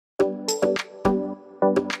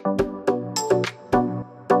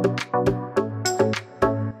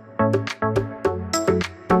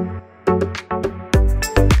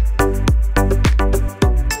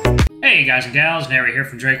guys and gals, Nary here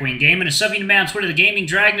from Drakewing Gaming, and subbing to me on Twitter, the Gaming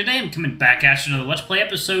Dragon. Today I'm coming back at you another Let's Play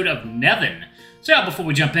episode of NeveN. So before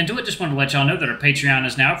we jump into it, just wanted to let y'all know that our Patreon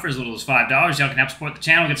is now for as little as $5. Y'all can help support the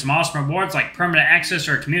channel, get some awesome rewards like permanent access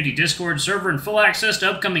to our community Discord server and full access to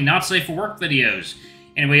upcoming Not Safe for Work videos.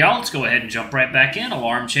 Anyway, y'all, let's go ahead and jump right back in.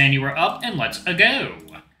 Alarm Chan, you are up, and let's go.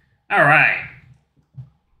 Alright.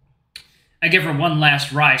 I give her one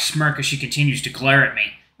last wry smirk as she continues to glare at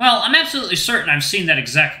me. Well, I'm absolutely certain I've seen that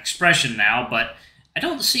exact expression now, but I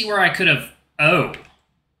don't see where I could have... Oh.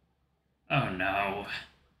 Oh, no.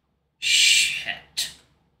 Shit.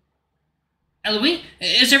 Ellois,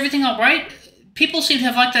 is everything alright? People seem to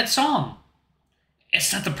have liked that song.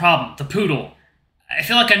 It's not the problem. The poodle. I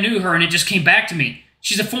feel like I knew her and it just came back to me.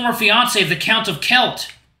 She's a former fiancée of the Count of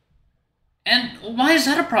Kelt. And why is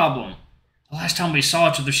that a problem? The last time we saw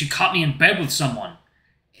each other, she caught me in bed with someone.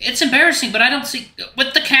 It's embarrassing, but I don't see...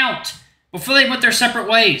 With the Count! Before they went their separate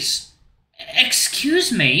ways.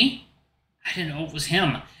 Excuse me? I didn't know it was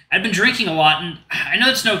him. I'd been drinking a lot, and I know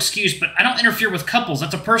it's no excuse, but I don't interfere with couples.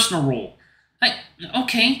 That's a personal rule.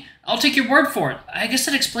 Okay, I'll take your word for it. I guess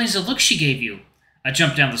that explains the look she gave you. I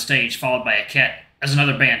jump down the stage, followed by a cat, as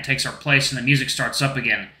another band takes our place and the music starts up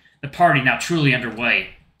again. The party now truly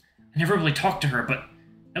underway. I never really talked to her, but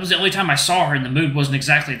that was the only time I saw her, and the mood wasn't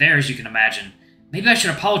exactly there, as you can imagine. Maybe I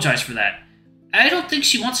should apologize for that. I don't think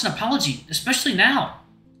she wants an apology, especially now.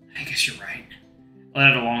 I guess you're right. I let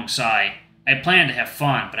out a long sigh. I had planned to have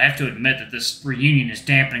fun, but I have to admit that this reunion is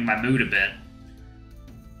dampening my mood a bit.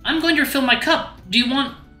 I'm going to refill my cup. Do you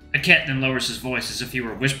want... A cat then lowers his voice as if he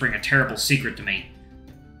were whispering a terrible secret to me.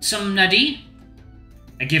 Some nadi?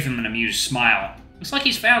 I give him an amused smile. Looks like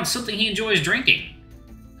he's found something he enjoys drinking.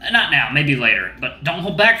 Not now, maybe later, but don't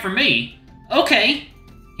hold back for me. Okay.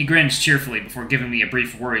 He grins cheerfully before giving me a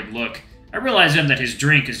brief worried look. I realize then that his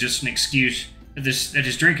drink is just an excuse... that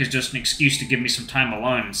his drink is just an excuse to give me some time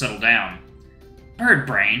alone and settle down. Bird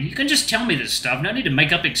brain, you can just tell me this stuff. No need to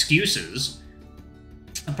make up excuses.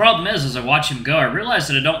 The problem is, as I watch him go, I realize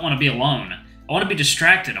that I don't want to be alone. I want to be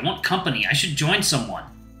distracted. I want company. I should join someone.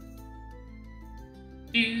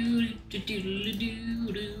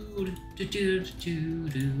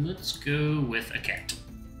 Let's go with a cat.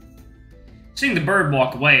 Seeing the bird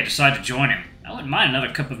walk away, I decide to join him. I wouldn't mind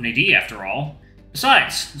another cup of Nadi after all.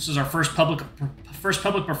 Besides, this is our first public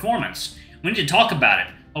performance. We need to talk about it,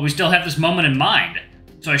 while we still have this moment in mind.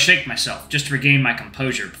 So I shake myself, just to regain my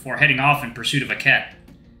composure, before heading off in pursuit of a cat.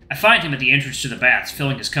 I find him at the entrance to the baths,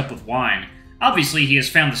 filling his cup with wine. Obviously, he has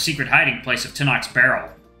found the secret hiding place of Tinnock's barrel.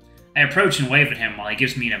 I approach and wave at him while he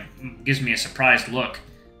gives me a surprised look.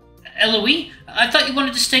 Ellois, I thought you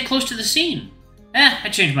wanted to stay close to the scene. I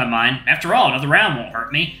changed my mind. After all, another round won't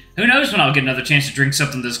hurt me. Who knows when I'll get another chance to drink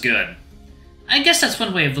something this good. I guess that's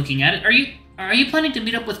one way of looking at it. Are you planning to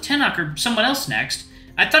meet up with Tinnock or someone else next?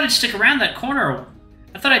 I thought I'd stick around that corner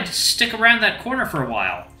for a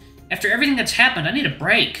while. After everything that's happened, I need a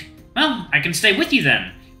break. Well, I can stay with you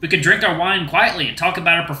then. We could drink our wine quietly and talk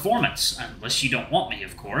about our performance. Unless you don't want me,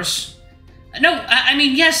 of course. No, I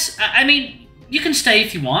mean, yes. I mean, you can stay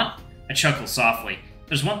if you want. I chuckle softly.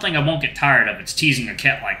 There's one thing I won't get tired of. It's teasing a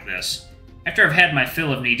cat like this. After I've had my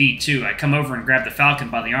fill of Nadi, too, I come over and grab the falcon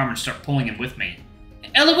by the arm and start pulling him with me.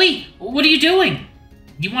 Ellois, what are you doing?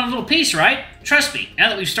 You want a little peace, right? Trust me, now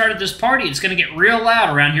that we've started this party, it's going to get real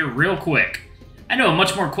loud around here real quick. I know a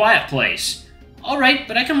much more quiet place. Alright,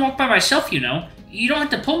 but I can walk by myself, you know. You don't have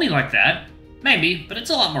to pull me like that. Maybe, but it's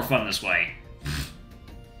a lot more fun this way.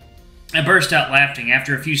 I burst out laughing.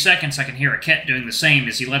 After a few seconds, I can hear a cat doing the same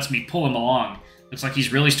as he lets me pull him along. Looks like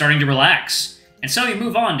he's really starting to relax. And so we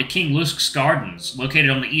move on to King Lusk's Gardens, located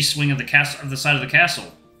on the east wing of the side of the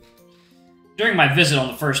castle. During my visit on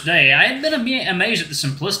the first day, I had been amazed at the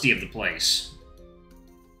simplicity of the place.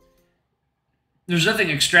 There's nothing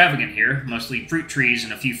extravagant here, mostly fruit trees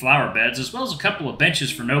and a few flower beds, as well as a couple of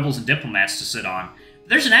benches for nobles and diplomats to sit on. But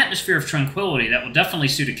there's an atmosphere of tranquility that will definitely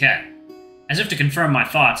suit a cat. As if to confirm my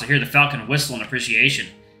thoughts, I hear the falcon whistle in appreciation.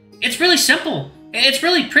 It's really simple. It's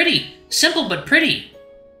really pretty. Simple but pretty.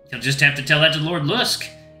 You'll just have to tell that to Lord Lusk.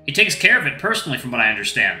 He takes care of it personally, from what I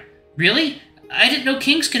understand. Really? I didn't know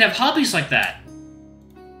kings could have hobbies like that.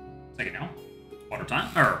 Second now. Water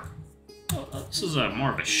time? This is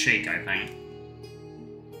more of a shake, I think.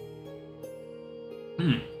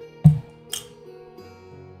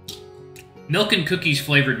 Milk and cookies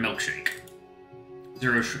flavored milkshake.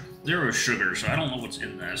 Zero sugar, so I don't know what's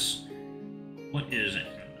in this. What is in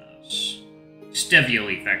this? Stevia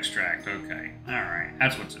leaf extract. Okay. Alright.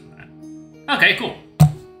 That's what's in that. Okay, cool.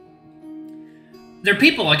 They're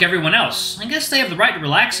people like everyone else. I guess they have the right to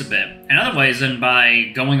relax a bit, in other ways than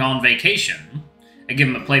by going on vacation. I give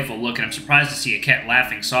him a playful look, and I'm surprised to see a cat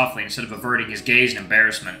laughing softly instead of averting his gaze in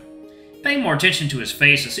embarrassment. Paying more attention to his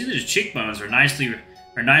face, I see that his cheekbones are nicely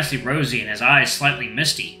rosy and his eyes slightly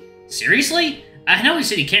misty. Seriously? I know he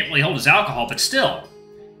said he can't really hold his alcohol, but still.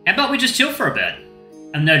 How about we just chill for a bit?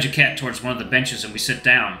 I nudge a cat towards one of the benches and we sit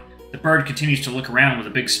down. The bird continues to look around with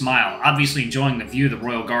a big smile, obviously enjoying the view the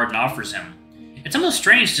royal garden offers him. It's almost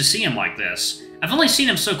strange to see him like this. I've only seen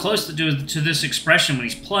him so close to this expression when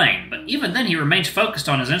he's playing, but even then he remains focused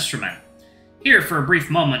on his instrument. Here, for a brief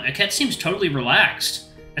moment, a cat seems totally relaxed.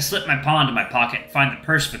 I slip my paw into my pocket and find the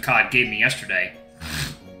purse Vicad gave me yesterday.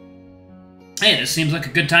 Hey, this seems like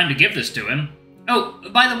a good time to give this to him. Oh,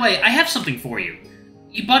 by the way, I have something for you.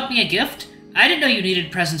 You bought me a gift? I didn't know you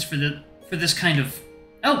needed presents for this kind of...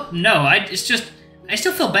 Oh, no, it's just... I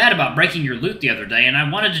still feel bad about breaking your lute the other day, and I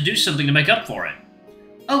wanted to do something to make up for it.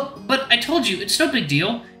 Oh, but I told you, it's no big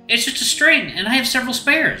deal. It's just a string, and I have several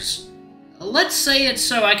spares. Let's say it's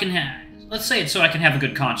so I can have a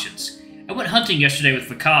good conscience. I went hunting yesterday with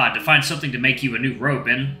Vicad to find something to make you a new rope,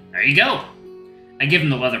 and there you go. I give him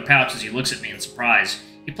the leather pouch as he looks at me in surprise.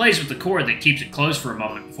 He plays with the cord that keeps it closed for a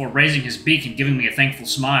moment before raising his beak and giving me a thankful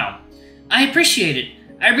smile. I appreciate it.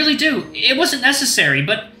 I really do. It wasn't necessary,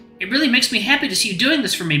 but it really makes me happy to see you doing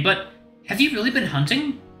this for me, but have you really been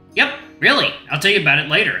hunting? Yep, really. I'll tell you about it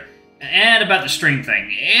later. And about the string thing.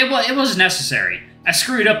 It was necessary. I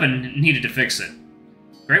screwed up and needed to fix it.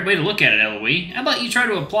 Great way to look at it, Ellois. How about you try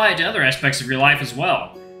to apply it to other aspects of your life as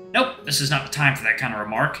well? Nope, this is not the time for that kind of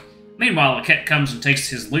remark. Meanwhile, the cat comes and takes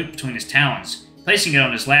his lute between his talons, placing it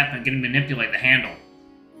on his lap and getting to manipulate the handle.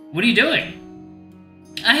 What are you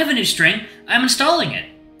doing? I have a new string. I'm installing it.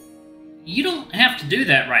 You don't have to do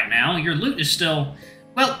that right now. Your lute is still...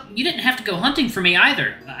 Well, you didn't have to go hunting for me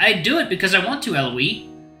either. I do it because I want to, Ellois.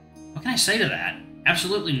 What can I say to that?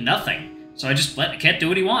 Absolutely nothing. So I just let the cat do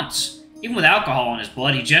what he wants. Even with alcohol in his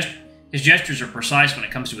blood, his gestures are precise when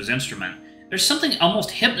it comes to his instrument. There's something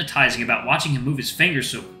almost hypnotizing about watching him move his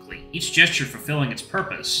fingers so quickly, each gesture fulfilling its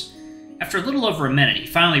purpose. After a little over a minute, he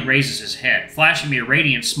finally raises his head, flashing me a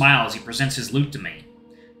radiant smile as he presents his lute to me.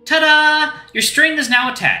 Ta-da! Your string is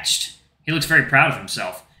now attached. He looks very proud of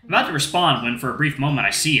himself. I'm about to respond when, for a brief moment,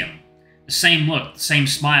 I see him. The same look, the same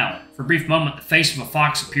smile. For a brief moment, the face of a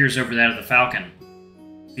fox appears over that of the falcon.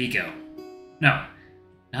 Vigo. No.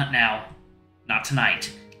 Not now. Not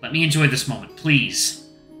tonight. Let me enjoy this moment, please.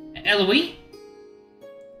 Ellois?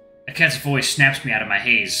 A cat's voice snaps me out of my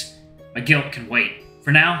haze. My guilt can wait.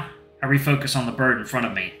 For now, I refocus on the bird in front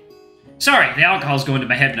of me. Sorry, the alcohol's going to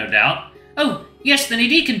my head, no doubt. Oh, yes, the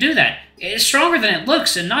NeveN can do that. It's stronger than it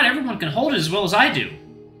looks, and not everyone can hold it as well as I do.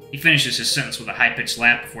 He finishes his sentence with a high-pitched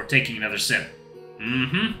laugh before taking another sip.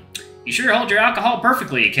 Mm-hmm. You sure hold your alcohol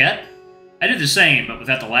perfectly, cat. I do the same, but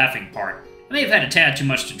without the laughing part. I may have had a tad too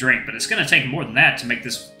much to drink, but it's going to take more than that to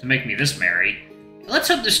make me this merry. Let's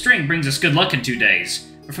hope this string brings us good luck in 2 days.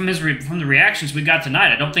 But from the reactions we got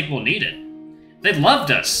tonight, I don't think we'll need it. They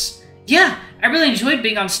loved us. Yeah, I really enjoyed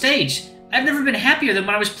being on stage. I've never been happier than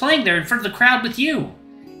when I was playing there in front of the crowd with you.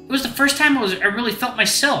 It was the first time I really felt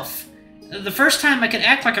myself. The first time I could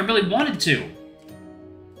act like I really wanted to.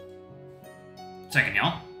 Second,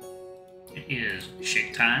 y'all. It is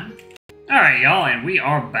shake time. Alright, y'all, and we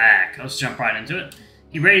are back. Let's jump right into it.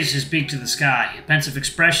 He raises his beak to the sky, a pensive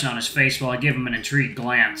expression on his face while I give him an intrigued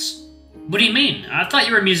glance. What do you mean? I thought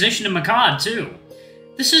you were a musician in Macad, too.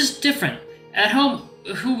 This is different. At home,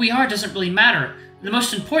 who we are doesn't really matter. The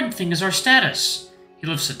most important thing is our status. He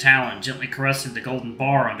lifts a talon, gently caressing the golden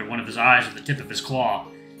bar under one of his eyes with the tip of his claw.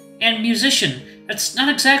 And musician, that's not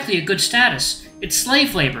exactly a good status. It's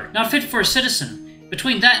slave labor, not fit for a citizen.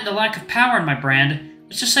 Between that and the lack of power in my brand,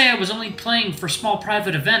 let's just say I was only playing for small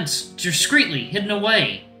private events, discreetly, hidden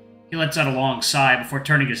away. He lets out a long sigh before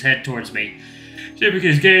turning his head towards me, dipping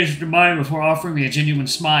his gaze into mine before offering me a genuine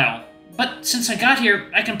smile. But since I got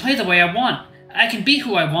here, I can play the way I want. I can be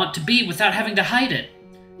who I want to be without having to hide it.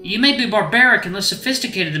 You may be barbaric and less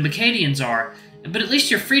sophisticated than Macadians are, but at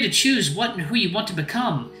least you're free to choose what and who you want to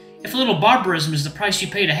become. If a little barbarism is the price you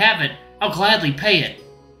pay to have it, I'll gladly pay it.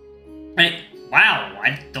 Wow,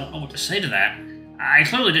 I don't know what to say to that. I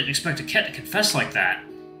clearly didn't expect a cat to confess like that.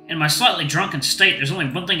 In my slightly drunken state, there's only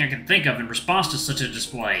one thing I can think of in response to such a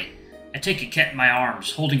display. I take a cat in my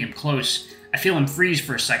arms, holding him close. I feel him freeze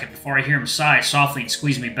for a second before I hear him sigh softly and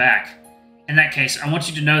squeeze me back. In that case, I want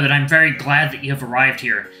you to know that I'm very glad that you have arrived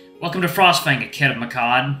here. Welcome to Frostfang, a cat of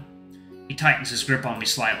Macad. He tightens his grip on me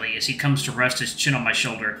slightly as he comes to rest his chin on my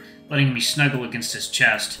shoulder, letting me snuggle against his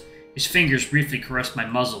chest. His fingers briefly caress my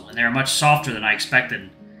muzzle, and they are much softer than I expected.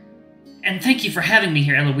 And thank you for having me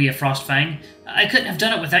here, Ellois Frostfang. I couldn't have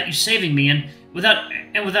done it without you saving me, and without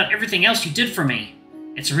everything else you did for me.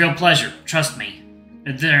 It's a real pleasure, trust me.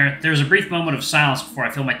 There was a brief moment of silence before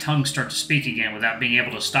I feel my tongue start to speak again without being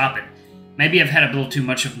able to stop it. Maybe I've had a little too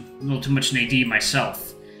much NeveN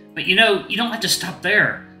myself. But you know, you don't have to stop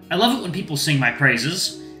there. I love it when people sing my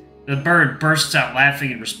praises. The bird bursts out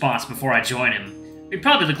laughing in response before I join him. We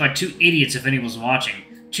probably look like two idiots if anyone's watching.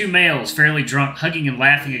 Two males, fairly drunk, hugging and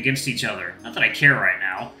laughing against each other. Not that I care right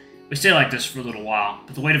now. We stay like this for a little while,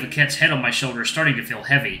 but the weight of a cat's head on my shoulder is starting to feel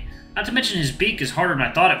heavy. Not to mention his beak is harder than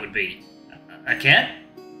I thought it would be. A cat?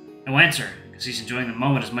 No answer, because he's enjoying the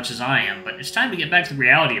moment as much as I am, but it's time to get back to the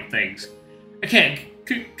reality of things. Okay,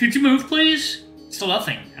 could you move, please? Still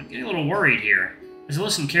nothing. I'm getting a little worried here. As I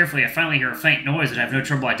listen carefully, I finally hear a faint noise that I have no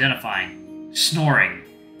trouble identifying. Snoring.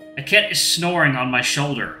 A cat is snoring on my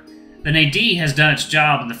shoulder. The NeveN has done its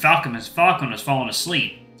job, and the falcon has fallen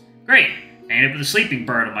asleep. Great. I ended up with a sleeping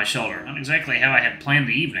bird on my shoulder. Not exactly how I had planned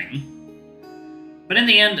the evening. But in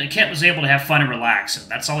the end, a cat was able to have fun and relax, and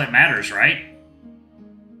that's all that matters, right?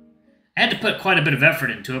 I had to put quite a bit of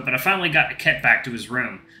effort into it, but I finally got the cat back to his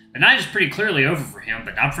room. The night is pretty clearly over for him,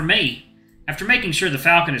 but not for me. After making sure the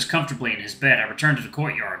falcon is comfortably in his bed, I returned to the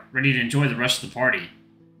courtyard, ready to enjoy the rest of the party.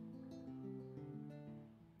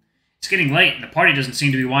 It's getting late, and the party doesn't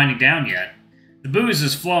seem to be winding down yet. The booze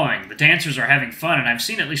is flowing, the dancers are having fun, and I've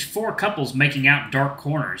seen at least 4 couples making out in dark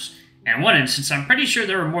corners. And in one instance, I'm pretty sure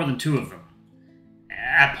there were more than 2 of them.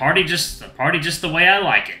 A party just the way I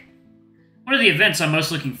like it. One of the events I'm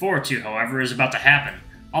most looking forward to, however, is about to happen.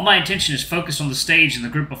 All my attention is focused on the stage and the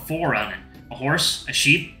group of 4 running. A horse, a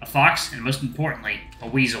sheep, a fox, and most importantly, a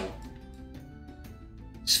weasel.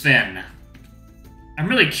 Sven. I'm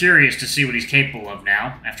really curious to see what he's capable of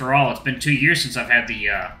now. After all, it's been 2 years since I've had the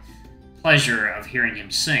pleasure of hearing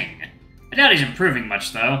him sing. I doubt he's improving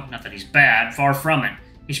much, though. Not that he's bad, far from it.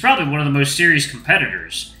 He's probably one of the most serious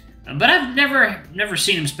competitors. But I've never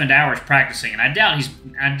seen him spend hours practicing, and I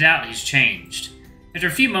doubt he's changed. After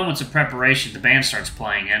a few moments of preparation, the band starts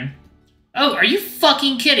playing in. Oh, are you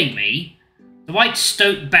fucking kidding me? The White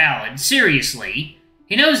Stoat Ballad, seriously?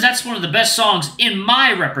 He knows that's one of the best songs in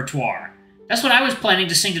my repertoire. That's what I was planning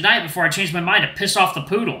to sing tonight before I changed my mind to piss off the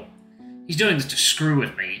poodle. He's doing this to screw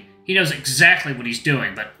with me. He knows exactly what he's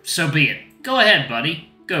doing, but so be it. Go ahead,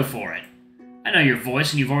 buddy. Go for it. I know your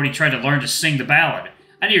voice, and you've already tried to learn to sing the ballad.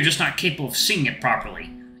 I know you're just not capable of singing it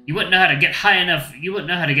properly. You wouldn't know how to get high enough. You wouldn't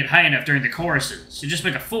know how to get high enough during the choruses. You just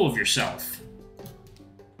make a fool of yourself.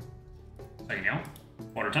 So you know,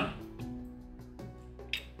 water time.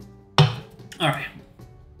 All right.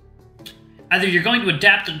 Either you're going to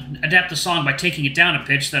adapt the song by taking it down a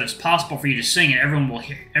pitch so that it's possible for you to sing and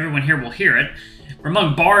everyone here will hear it. We're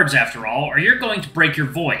among bards after all, or you're going to break your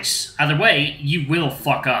voice. Either way, you will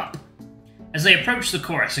fuck up. As they approach the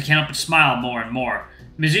chorus, I can't help but smile more and more.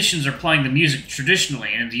 Musicians are playing the music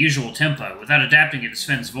traditionally and in the usual tempo, without adapting it to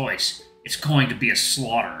Sven's voice. It's going to be a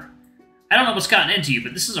slaughter. I don't know what's gotten into you,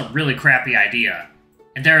 but this is a really crappy idea.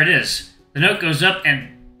 And there it is. The note goes up and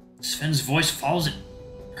Sven's voice follows it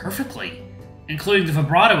perfectly, including the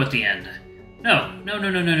vibrato at the end. No.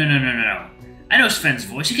 I know Sven's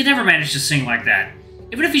voice. He could never manage to sing like that.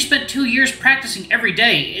 Even if he spent 2 years practicing every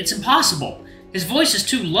day, it's impossible. His voice is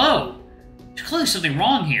too low. There's clearly something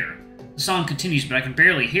wrong here. The song continues, but I can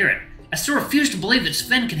barely hear it. I still refuse to believe that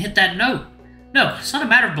Sven can hit that note. No, it's not a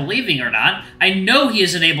matter of believing or not. I know he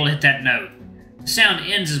isn't able to hit that note. The sound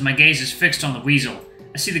ends as my gaze is fixed on the weasel.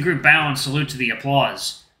 I see the group bow and salute to the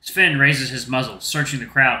applause. Sven raises his muzzle, searching the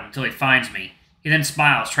crowd until he finds me. He then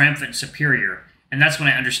smiles, triumphant and superior, and that's when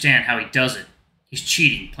I understand how he does it. He's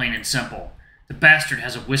cheating, plain and simple. The bastard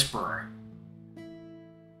has a whisperer.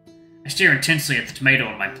 I stare intensely at the tomato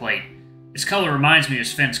on my plate. Its color reminds me of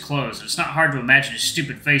Sven's clothes, and it's not hard to imagine his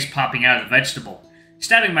stupid face popping out of the vegetable.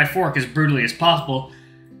 Stabbing my fork as brutally as possible,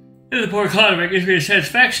 the poor condiment gives me a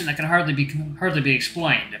satisfaction that can hardly be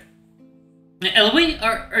explained. Ellois,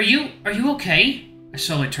 are you okay? I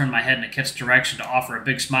slowly turn my head in the cat's direction to offer a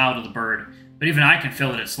big smile to the bird, but even I can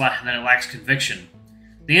feel that it lacks conviction.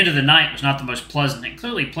 The end of the night was not the most pleasant, and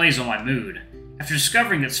clearly plays on my mood. After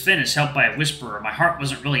discovering that Sven is helped by a whisperer, my heart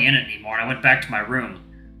wasn't really in it anymore, and I went back to my room.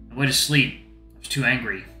 I went to sleep. I was too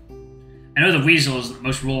angry. I know the weasel isn't the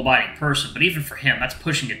most rule-abiding person, but even for him, that's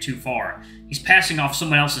pushing it too far. He's passing off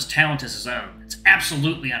someone else's talent as his own. It's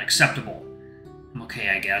absolutely unacceptable. I'm okay,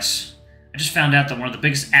 I guess. I just found out that one of the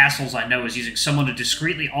biggest assholes I know is using someone to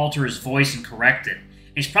discreetly alter his voice and correct it.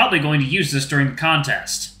 And he's probably going to use this during the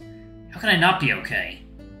contest. How can I not be okay?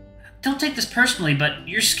 Don't take this personally, but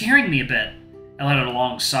you're scaring me a bit. I let out a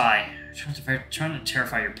long sigh. Trying to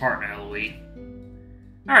terrify your partner, Ellois.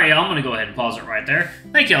 Alright, y'all, I'm going to go ahead and pause it right there.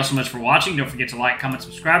 Thank you all so much for watching. Don't forget to like, comment,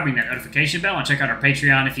 subscribe, ring that notification bell, and check out our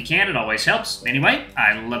Patreon if you can. It always helps. Anyway,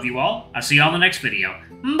 I love you all. I'll see you all in the next video.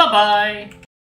 Bye-bye!